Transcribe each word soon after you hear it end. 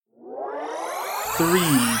Three,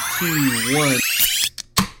 two, one.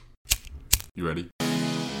 You ready?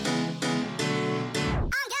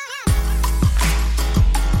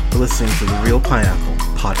 You're listening to the Real Pineapple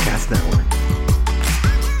Podcast Network.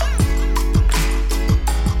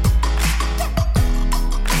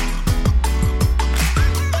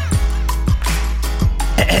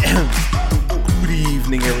 Good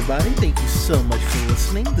evening, everybody. Thank you so much for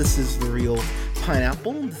listening. This is the Real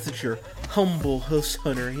Pineapple. This is your humble host,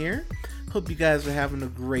 Hunter, here. Hope you guys are having a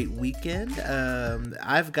great weekend.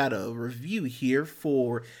 I've got a review here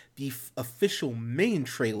for the official main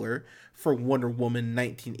trailer for Wonder Woman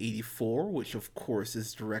 1984, which of course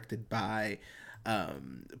is directed by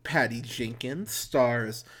Patty Jenkins.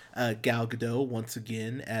 Stars Gal Gadot once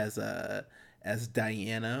again as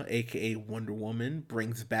Diana, aka Wonder Woman.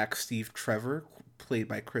 Brings back Steve Trevor, played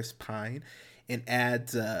by Chris Pine, and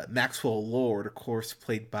adds Maxwell Lord, of course,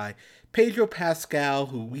 played by Pedro Pascal,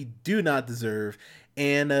 who we do not deserve,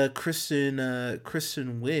 and Kristen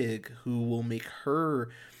Wiig, who will make her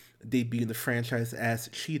debut in the franchise as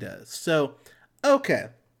Cheetah. So, okay,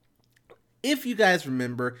 if you guys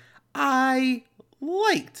remember, I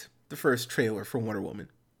liked the first trailer for Wonder Woman.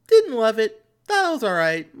 Didn't love it. Thought it was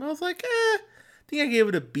alright. I was like, I think I gave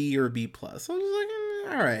it a B or B+. I was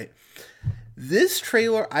like, alright. This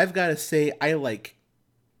trailer, I've got to say, I like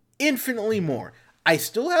infinitely more. I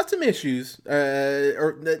still have some issues,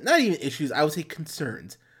 or not even issues, I would say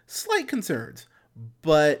concerns. Slight concerns.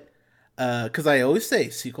 But, because I always say,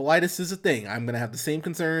 sequelitis is a thing. I'm going to have the same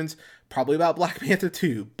concerns, probably about Black Panther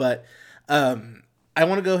 2. But, I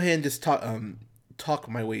want to go ahead and just talk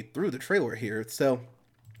my way through the trailer here. So,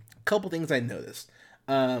 a couple things I noticed.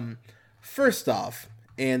 First off,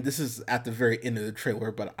 and this is at the very end of the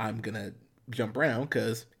trailer, but I'm going to jump around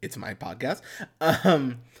because it's my podcast.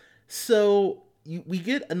 We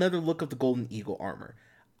get another look of the Golden Eagle armor.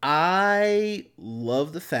 I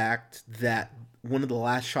love the fact that one of the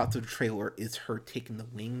last shots of the trailer is her taking the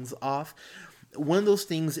wings off. One of those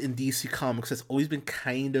things in DC Comics that's always been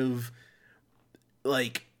kind of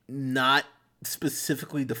like not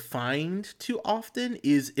specifically defined too often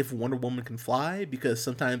is if Wonder Woman can fly, because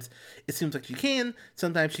sometimes it seems like she can,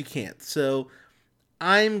 sometimes she can't. So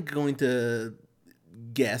I'm going to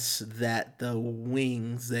guess that the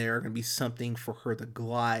wings there are going to be something for her to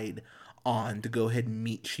glide on to go ahead and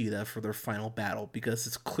meet Cheetah for their final battle, because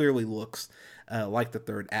it clearly looks like the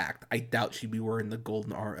third act. I doubt she'd be wearing the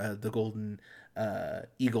golden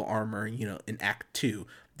eagle armor, in Act 2.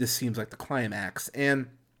 This seems like the climax. And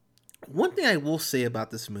one thing I will say about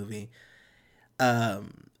this movie,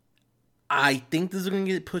 I think this is going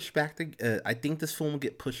to get pushed back. I think this film will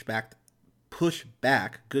get pushed back.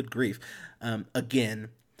 Good grief, again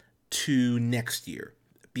to next year,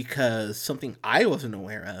 because something I wasn't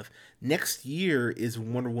aware of. Next year is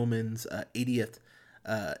Wonder Woman's 80th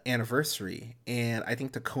anniversary, and I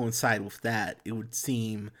think to coincide with that, it would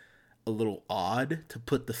seem a little odd to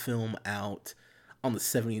put the film out on the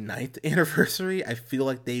 79th anniversary. I feel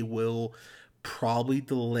like they will probably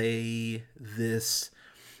delay this,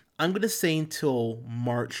 I'm going to say, until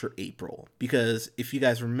March or April, because if you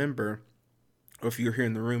guys remember, or if you're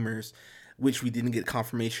hearing the rumors, which we didn't get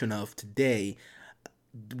confirmation of today,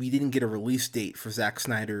 we didn't get a release date for Zack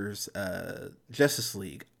Snyder's Justice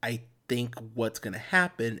League. I think what's going to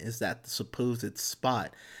happen is that the supposed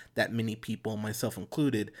spot that many people, myself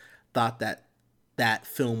included, thought that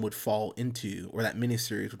film would fall into, or that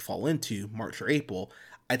miniseries would fall into, March or April.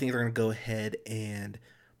 I think they're going to go ahead and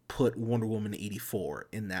put Wonder Woman 84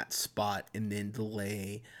 in that spot, and then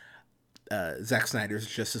delay Zack Snyder's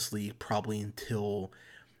Justice League probably until,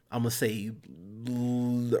 I'm gonna say,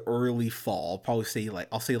 the early fall. Probably say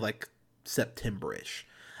like September-ish,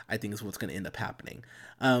 I think is what's gonna end up happening.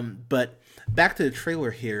 But back to the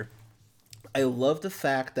trailer here. I love the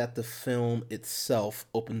fact that the film itself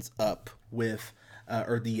opens up with,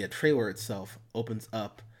 or the trailer itself opens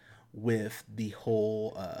up with the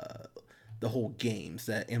whole games,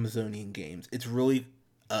 the Amazonian games. It's really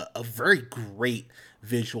a very great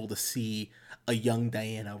visual to see a young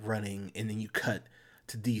Diana running, and then you cut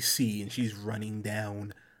to DC and she's running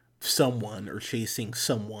down someone or chasing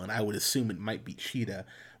someone. I would assume it might be Cheetah,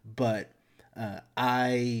 but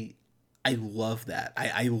I love that.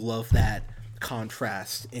 I love that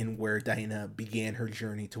contrast in where Diana began her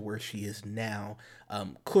journey to where she is now.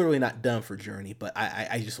 Clearly not done for journey, but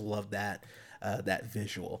I just love that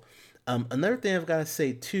visual. Another thing I've got to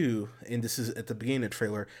say too, and this is at the beginning of the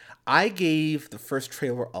trailer, I gave the first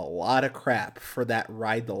trailer a lot of crap for that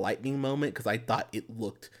Ride the Lightning moment, because I thought it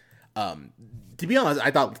looked, to be honest,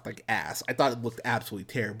 I thought it looked like ass. I thought it looked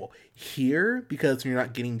absolutely terrible. Here, because you're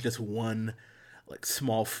not getting just one like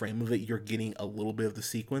small frame of it, you're getting a little bit of the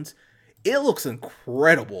sequence. It looks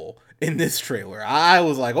incredible in this trailer. I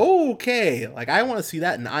was like, oh, okay, like I want to see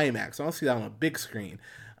that in IMAX. I want to see that on a big screen.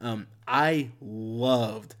 I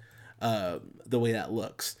loved the way that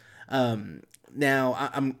looks. Now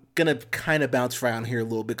I'm gonna kind of bounce around here a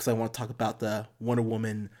little bit because I want to talk about the Wonder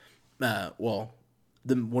Woman, the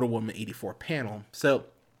Wonder Woman 84 panel. So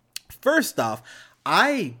first off,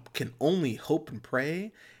 I can only hope and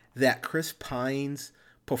pray that Chris Pine's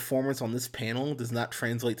performance on this panel does not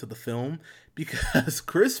translate to the film, because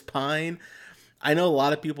Chris Pine, I know a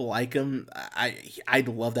lot of people like him. I'd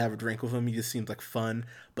love to have a drink with him. He just seems like fun,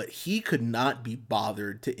 but he could not be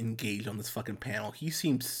bothered to engage on this fucking panel. He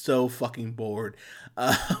seemed so fucking bored,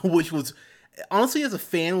 which was honestly, as a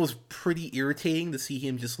fan, was pretty irritating to see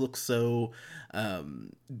him just look so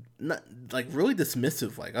not like really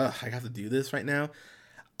dismissive. Like, oh, I have to do this right now.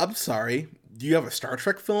 I'm sorry. Do you have a Star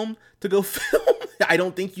Trek film to go film? I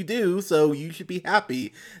don't think you do, so you should be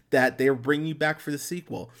happy that they're bringing you back for the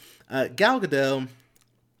sequel. Gal Gadot,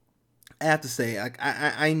 I have to say,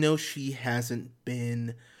 I know she hasn't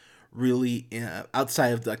been really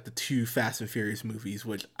outside of like the two Fast and Furious movies,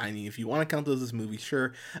 which, I mean, if you want to count those as movies,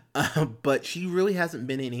 sure, but she really hasn't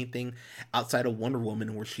been in anything outside of Wonder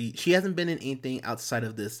Woman, where she hasn't been in anything outside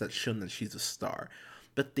of this that's shown that she's a star.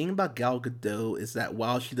 But the thing about Gal Gadot is that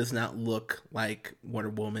while she does not look like Wonder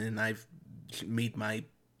Woman, and I've made my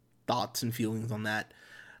thoughts and feelings on that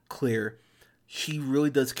clear, she really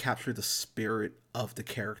does capture the spirit of the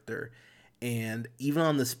character. And even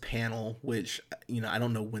on this panel, which, you know, I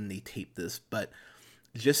don't know when they taped this, but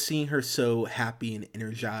just seeing her so happy and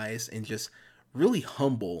energized and just really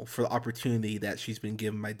humble for the opportunity that she's been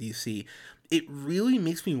given by DC, it really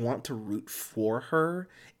makes me want to root for her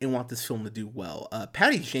and want this film to do well.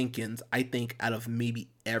 Patty Jenkins, I think, out of maybe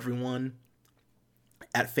everyone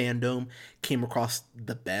at Fandom, came across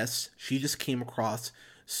the best. She just came across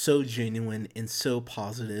so genuine and so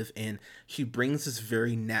positive, and she brings this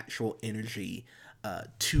very natural energy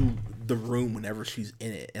to the room whenever she's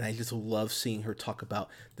in it. And I just love seeing her talk about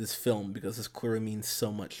this film, because this clearly means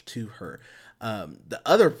so much to her.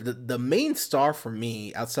 The main star for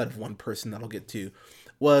me, outside of one person that I'll get to,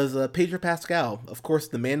 was Pedro Pascal, of course,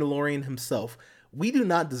 the Mandalorian himself. We do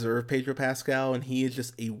not deserve Pedro Pascal, and he is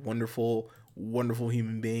just a wonderful, wonderful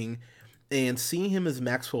human being. And seeing him as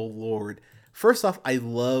Maxwell Lord, first off, I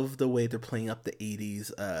love the way they're playing up the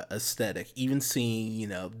 80s aesthetic. Even seeing, you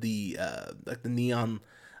know, the like the neon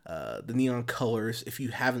colors. If you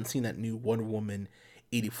haven't seen that new Wonder Woman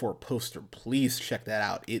 84 poster, please check that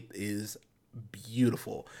out. It is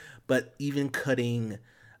beautiful. But even cutting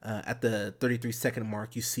at the 33-second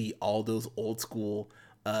mark, you see all those old school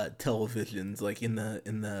televisions, like in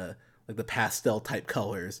the like the pastel type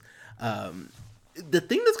colors. The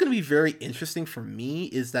thing that's going to be very interesting for me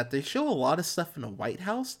is that they show a lot of stuff in the White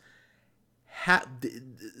House.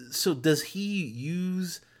 So does he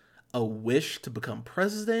use a wish to become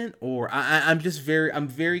president, or I'm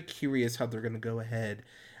very curious how they're going to go ahead.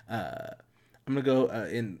 I'm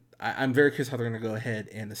very curious how they're going to go ahead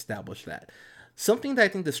and establish that. Something that I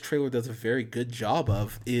think this trailer does a very good job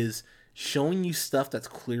of is showing you stuff that's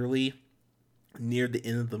clearly near the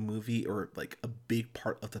end of the movie, or like a big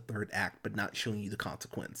part of the third act, but not showing you the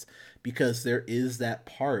consequence. Because there is that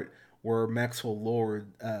part where Maxwell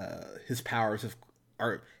Lord, his powers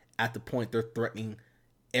are at the point they're threatening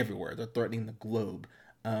everywhere. They're threatening the globe.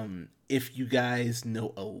 If you guys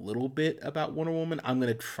know a little bit about Wonder Woman, I'm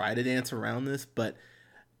going to try to dance around this, but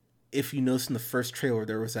if you notice in the first trailer,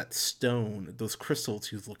 there was that stone, those crystals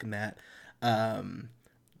he was looking at.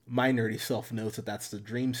 My nerdy self knows that that's the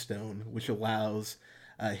Dreamstone, which allows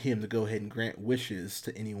him to go ahead and grant wishes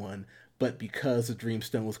to anyone. But because the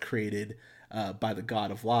Dreamstone was created by the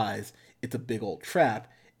God of Lies, it's a big old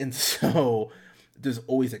trap. And so there's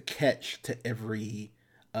always a catch to every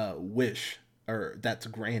wish or that's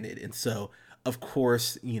granted. And so, of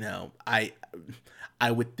course, you know, I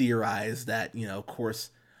would theorize that, you know, of course,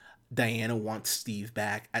 Diana wants Steve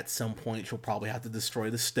back. At some point, she'll probably have to destroy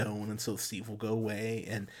the stone, and so Steve will go away,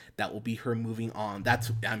 and that will be her moving on.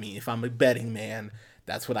 If I'm a betting man,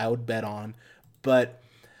 that's what I would bet on. But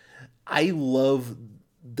I love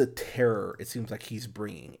the terror it seems like he's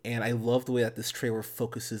bringing, and I love the way that this trailer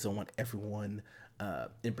focuses on what everyone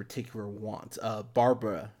in particular wants.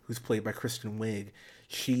 Barbara, who's played by Kristen Wiig,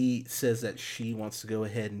 she says that she wants to go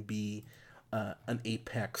ahead and be an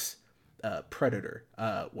apex predator.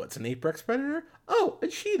 What's an apex predator? Oh, a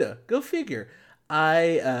cheetah. Go figure.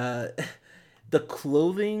 The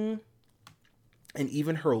clothing and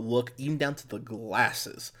even her look, even down to the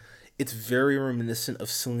glasses, it's very reminiscent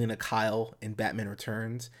of Selena Kyle in Batman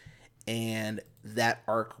Returns. and that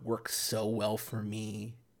arc works so well for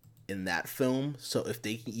me in that film. So if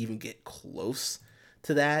they can even get close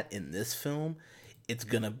to that in this film, it's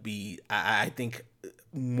gonna be. I think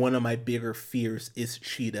one of my bigger fears is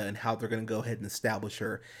Cheetah and how they're gonna go ahead and establish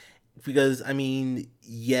her. Because I mean,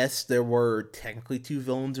 yes, there were technically two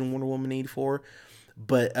villains in Wonder Woman 84,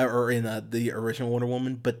 but or in the original Wonder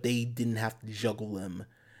Woman, but they didn't have to juggle them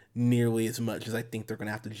nearly as much as I think they're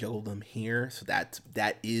gonna have to juggle them here. So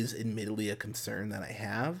that is admittedly a concern that I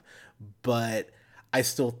have, but I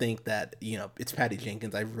still think that it's Patty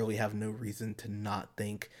Jenkins. I really have no reason to not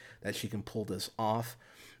think that she can pull this off.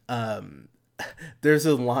 Um, there's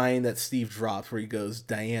a line that Steve drops where he goes,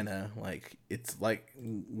 "Diana, like it's like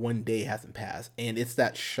one day hasn't passed," and it's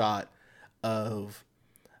that shot of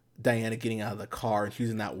Diana getting out of the car and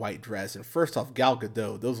she's in that white dress. And first off, Gal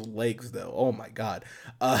Gadot, those legs though, oh my god.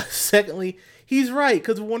 Secondly, he's right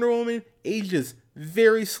because Wonder Woman ages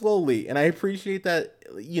very slowly, and I appreciate that.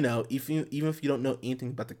 If you even if you don't know anything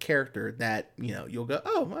about the character, that you'll go,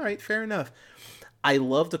 oh, all right, fair enough. I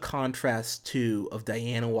love the contrast too of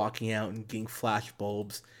Diana walking out and getting flash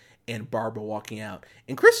bulbs and Barbara walking out.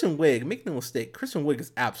 And Kristen Wiig, make no mistake, Kristen Wiig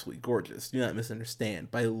is absolutely gorgeous. Do not misunderstand.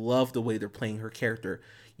 But I love the way they're playing her character.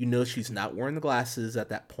 She's not wearing the glasses at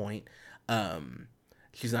that point.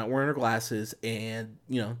 She's not wearing her glasses, and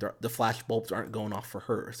the flash bulbs aren't going off for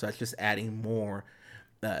her. So that's just adding more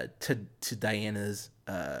to Diana's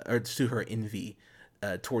or to her envy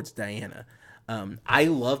towards Diana. I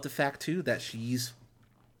love the fact too that she's.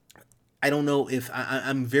 I don't know if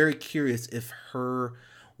I'm very curious if her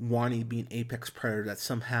wanting to be an apex predator that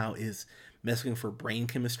somehow is messing with her brain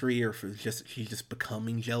chemistry, or if it's just she's just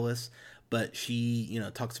becoming jealous. But she,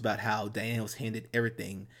 talks about how Diana was handed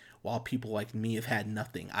everything while people like me have had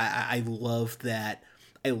nothing. I love that.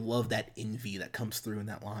 I love that envy that comes through in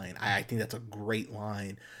that line. I think that's a great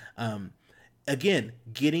line. Again,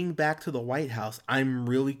 getting back to the White House, I'm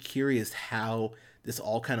really curious how this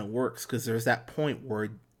all kind of works, because there's that point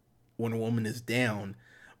where Wonder Woman is down,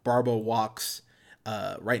 Barbara walks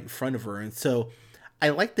right in front of her, and so I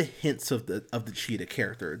like the hints of the Cheetah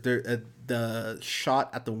character. The shot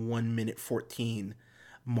at the 1:14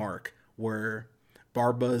 mark where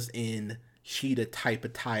Barbara's in Cheetah type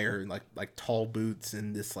attire, like tall boots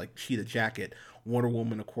and this like Cheetah jacket. Wonder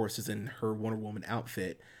Woman, of course, is in her Wonder Woman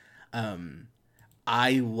outfit.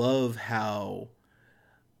 I love how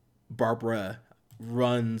Barbara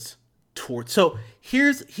runs towards. So here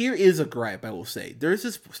is a gripe I will say. There's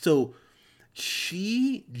this. So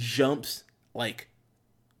she jumps like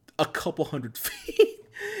a couple hundred feet.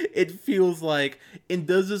 It feels like, and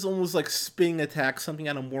does this almost like spinning attack, something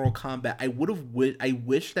out of Mortal Kombat. I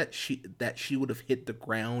wish that she would have hit the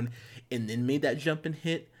ground and then made that jump and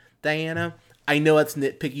hit Diana. I know it's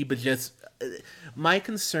nitpicky, but just my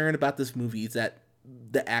concern about this movie is that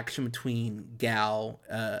the action between Gal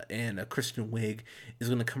and Kristen Wiig is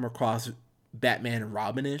going to come across Batman and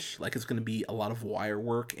Robin-ish, like it's going to be a lot of wire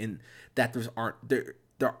work, and that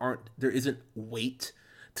there isn't weight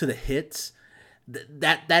to the hits.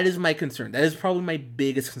 That is my concern. That is probably my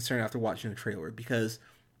biggest concern after watching the trailer, because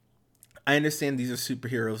I understand these are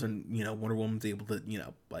superheroes, and Wonder Woman's able to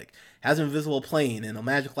like has an invisible plane and a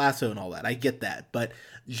magic lasso and all that. I get that, but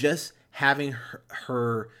just having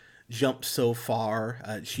her jump so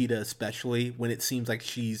far, Cheetah especially, when it seems like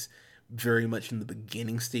she's very much in the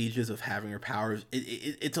beginning stages of having her powers,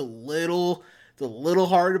 it's a little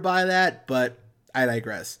hard to buy that, but I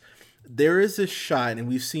digress. There is this shot, and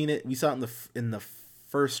we saw it in the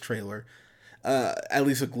first trailer, at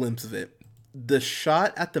least a glimpse of it. The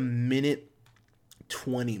shot at the minute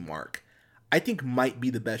 20 mark, I think might be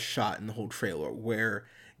the best shot in the whole trailer, where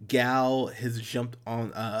Gal has jumped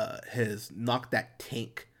on, has knocked that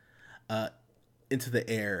tank into the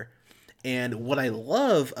air. And what I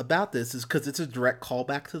love about this is because it's a direct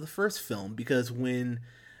callback to the first film, because when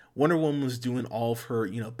Wonder Woman was doing all of her,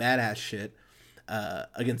 badass shit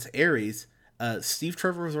against Ares, Steve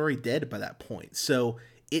Trevor was already dead by that point. So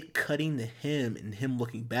it cutting to him and him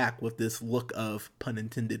looking back with this look of, pun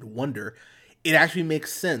intended, wonder, it actually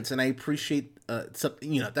makes sense. And I appreciate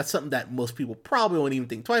something, that's something that most people probably won't even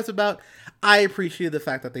think twice about. I appreciate the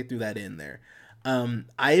fact that they threw that in there.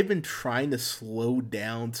 I have been trying to slow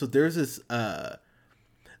down. So there's a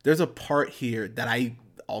part here that I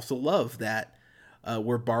also love, that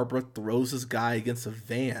where Barbara throws this guy against a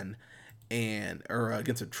van or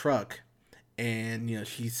against a truck, and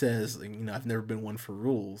she says, I've never been one for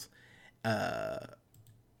rules. Sorry,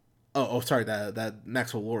 that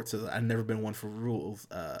Maxwell Lord says, I've never been one for rules.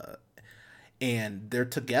 And they're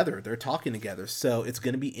together, they're talking together, so it's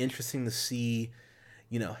going to be interesting to see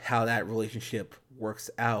how that relationship works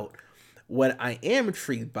out. What I am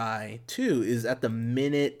intrigued by too is at the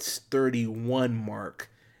minute 31 mark,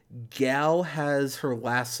 Gal has her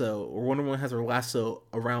lasso, or Wonder Woman has her lasso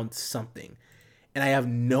around something, and I have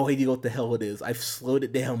no idea what the hell it is. I've slowed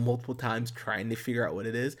it down multiple times trying to figure out what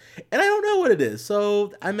it is, and I don't know what it is.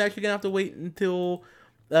 So I'm actually gonna have to wait until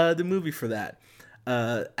the movie for that.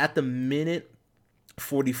 At the minute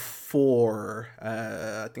 44,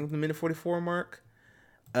 I think the minute 44 mark,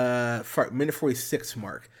 minute 46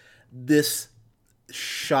 mark, this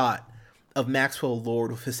shot of Maxwell Lord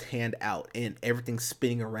with his hand out and everything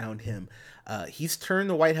spinning around him. He's turned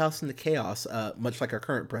the White House into chaos, much like our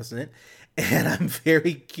current president. And I'm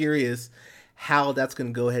very curious how that's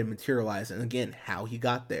going to go ahead and materialize. And again, how he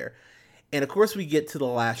got there. And of course, we get to the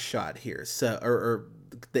last shot here, so or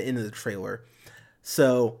the end of the trailer.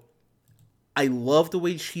 So I love the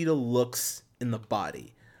way Cheetah looks in the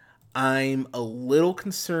body. I'm a little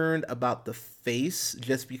concerned about the face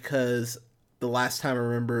just because the last time I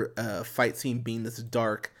remember a fight scene being this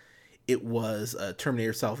dark, it was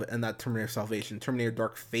Terminator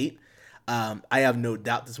Dark Fate. I have no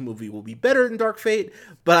doubt this movie will be better than Dark Fate,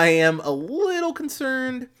 but I am a little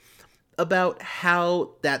concerned about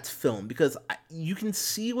how that's filmed because you can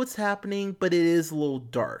see what's happening, but it is a little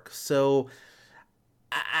dark. So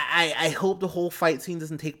I hope the whole fight scene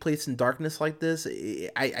doesn't take place in darkness like this.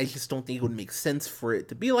 I just don't think it would make sense for it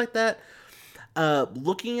to be like that.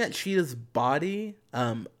 Looking at Cheetah's body,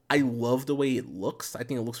 I love the way it looks. I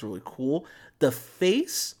think it looks really cool. The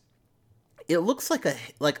face, it looks like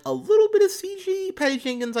a little bit of CG. Patty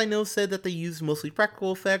Jenkins, I know, said that they use mostly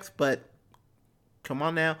practical effects, but come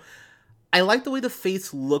on now. I like the way the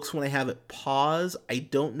face looks when I have it pause. I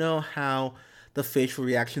don't know how the facial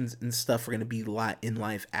reactions and stuff are going to be in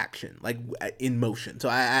live action, like in motion. So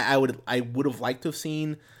I would have liked to have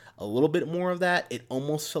seen a little bit more of that. It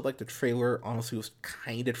almost felt like the trailer honestly was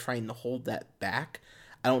kind of trying to hold that back.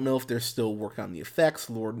 I don't know if they're still working on the effects.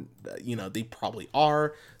 Lord, they probably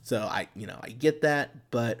are. So I get that,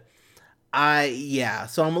 but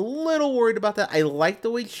so I'm a little worried about that. I like the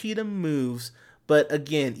way Cheetah moves, but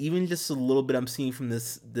again, even just a little bit I'm seeing from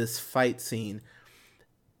this fight scene,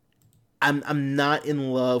 I'm not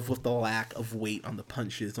in love with the lack of weight on the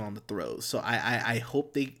punches, on the throws. So I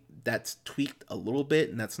hope that's tweaked a little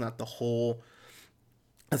bit, and that's not how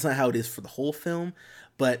it is for the whole film,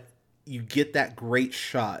 but you get that great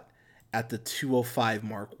shot at the 2:05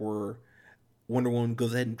 mark where Wonder Woman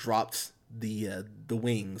goes ahead and drops the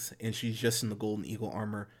wings, and she's just in the Golden Eagle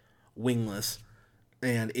armor, wingless,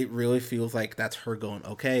 and it really feels like that's her going,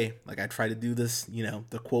 okay, like I try to do this,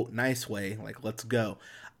 the quote nice way, like let's go.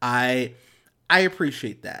 I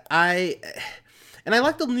appreciate that. And I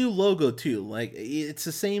like the new logo too. Like it's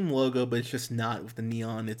the same logo, but it's just not with the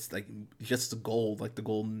neon. It's like just the gold, like the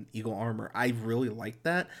Golden Eagle armor. I really like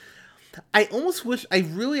that. I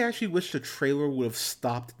really actually wish the trailer would have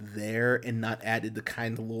stopped there and not added the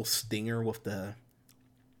kind of little stinger with the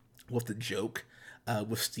joke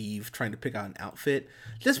with Steve trying to pick out an outfit.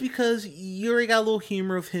 Just because you already got a little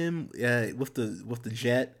humor of him with the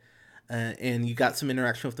jet. And you got some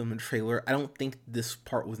interaction with them in the trailer. I don't think this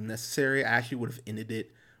part was necessary. I actually would have ended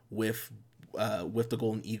it with the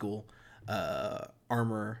Golden Eagle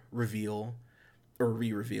armor reveal or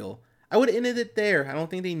re-reveal. I would have ended it there. I don't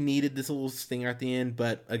think they needed this little stinger at the end,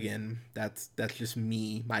 but again, that's just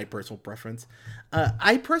me, my personal preference.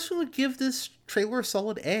 I personally give this trailer a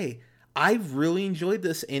solid A. I really enjoyed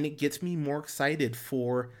this, and it gets me more excited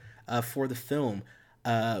for the film.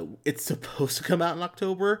 It's supposed to come out in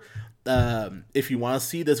October. If you want to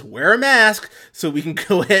see this, wear a mask so we can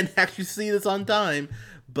go ahead and actually see this on time.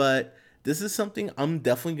 But this is something I'm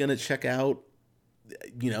definitely going to check out,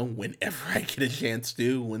 whenever I get a chance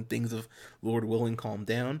to, when things of Lord willing calm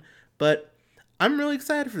down. But I'm really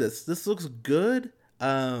excited for this. This looks good.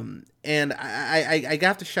 And I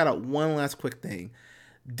have to shout out one last quick thing.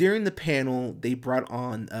 During the panel, they brought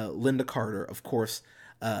on Lynda Carter, of course,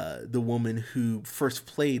 the woman who first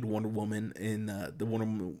played Wonder Woman in the Wonder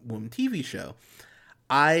Woman TV show.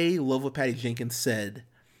 I love what Patty Jenkins said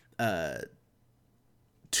to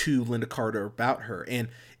Lynda Carter about her, and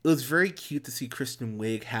it was very cute to see Kristen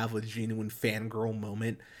Wiig have a genuine fangirl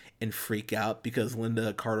moment and freak out because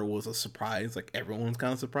Lynda Carter was a surprise, like everyone was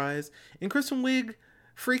kind of surprised, and Kristen Wiig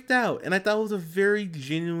freaked out, and I thought it was a very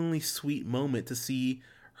genuinely sweet moment to see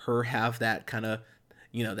her have that kind of,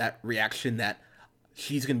 that reaction that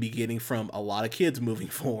she's going to be getting from a lot of kids moving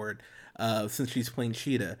forward since she's playing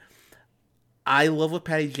Cheetah. I love what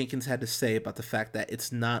Patty Jenkins had to say about the fact that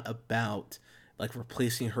it's not about like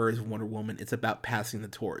replacing her as Wonder Woman. It's about passing the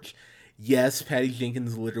torch. Yes, Patty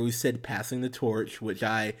Jenkins literally said passing the torch, which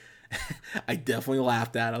I I definitely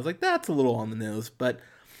laughed at. I was like, that's a little on the nose, but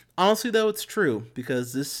honestly, though, it's true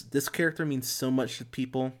because this character means so much to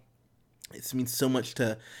people. It means so much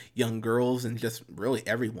to young girls and just really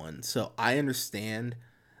everyone. So I understand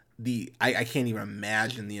I can't even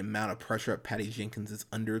imagine the amount of pressure that Patty Jenkins is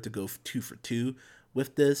under to go 2 for 2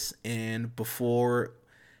 with this. And before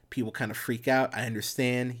people kind of freak out, I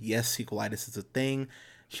understand. Yes, sequelitis is a thing.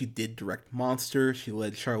 She did direct Monster. She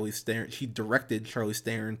led Charlize Theron. She directed Charlize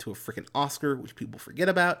Theron to a freaking Oscar, which people forget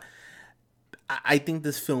about. I think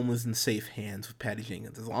this film is in safe hands with Patty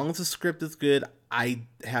Jenkins. As long as the script is good, I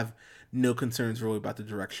have no concerns really about the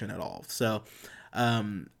direction at all. So,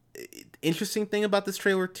 interesting thing about this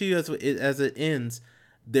trailer too, as it ends,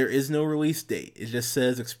 there is no release date. It just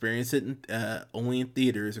says experience it only in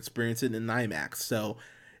theaters, experience it in IMAX. So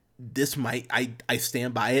this might I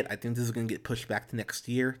stand by it. I think this is going to get pushed back to next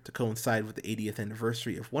year to coincide with the 80th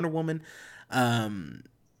anniversary of Wonder Woman.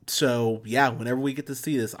 So yeah, whenever we get to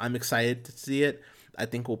see this, I'm excited to see it. I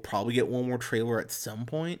think we'll probably get one more trailer at some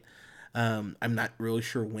point. I'm not really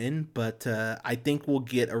sure when, but I think we'll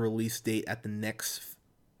get a release date at the next,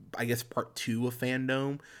 I guess, part 2 of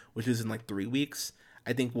Fandom, which is in like 3 weeks.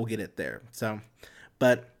 I think we'll get it there. So,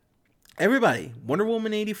 but everybody, Wonder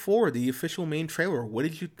Woman 84, the official main trailer. What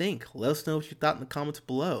did you think? Let us know what you thought in the comments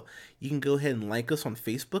below. You can go ahead and like us on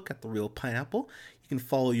Facebook at The Real Pineapple. You can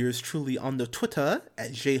follow yours truly on the Twitter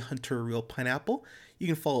at JHunterRealPineapple. You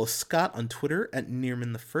can follow Scott on Twitter at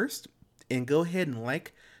Nearman1st. And go ahead and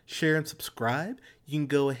like, share, and subscribe. You can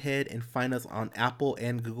go ahead and find us on Apple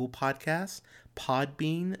and Google Podcasts,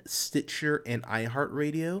 Podbean, Stitcher, and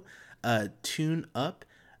iHeartRadio, TuneUp,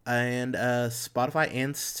 and Spotify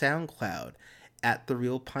and SoundCloud at The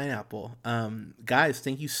Real Pineapple. Guys,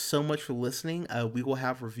 thank you so much for listening. We will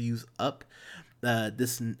have reviews up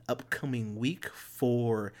this upcoming week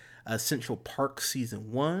for Central Park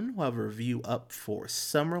Season 1. We'll have a review up for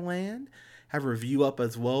Summerland. Have a review up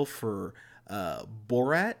as well for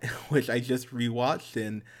Borat, which I just rewatched,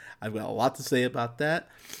 and I've got a lot to say about that.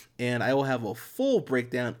 And I will have a full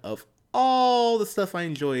breakdown of all the stuff I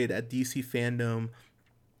enjoyed at DC Fandom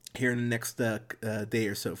here in the next day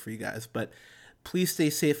or so for you guys. But please stay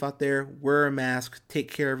safe out there. Wear a mask.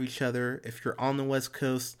 Take care of each other. If you're on the West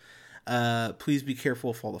Coast, please be careful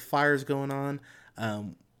of all the fires going on.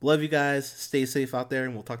 Love you guys. Stay safe out there,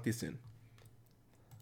 and we'll talk to you soon.